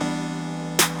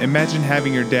Imagine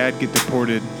having your dad get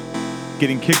deported,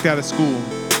 getting kicked out of school,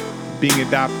 being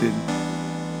adopted,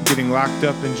 getting locked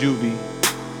up in juvie,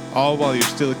 all while you're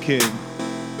still a kid.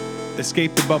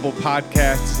 Escape the Bubble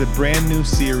podcast is a brand new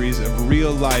series of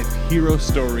real-life hero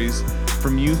stories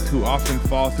from youth who often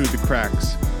fall through the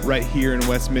cracks right here in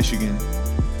West Michigan.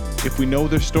 If we know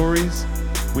their stories,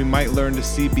 we might learn to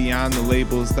see beyond the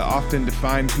labels that often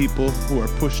define people who are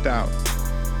pushed out.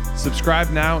 Subscribe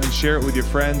now and share it with your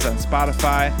friends on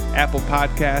Spotify, Apple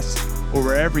Podcasts, or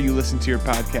wherever you listen to your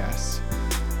podcasts.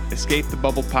 Escape the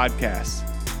Bubble podcast.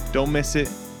 Don't miss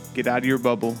it. Get out of your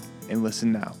bubble and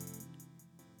listen now.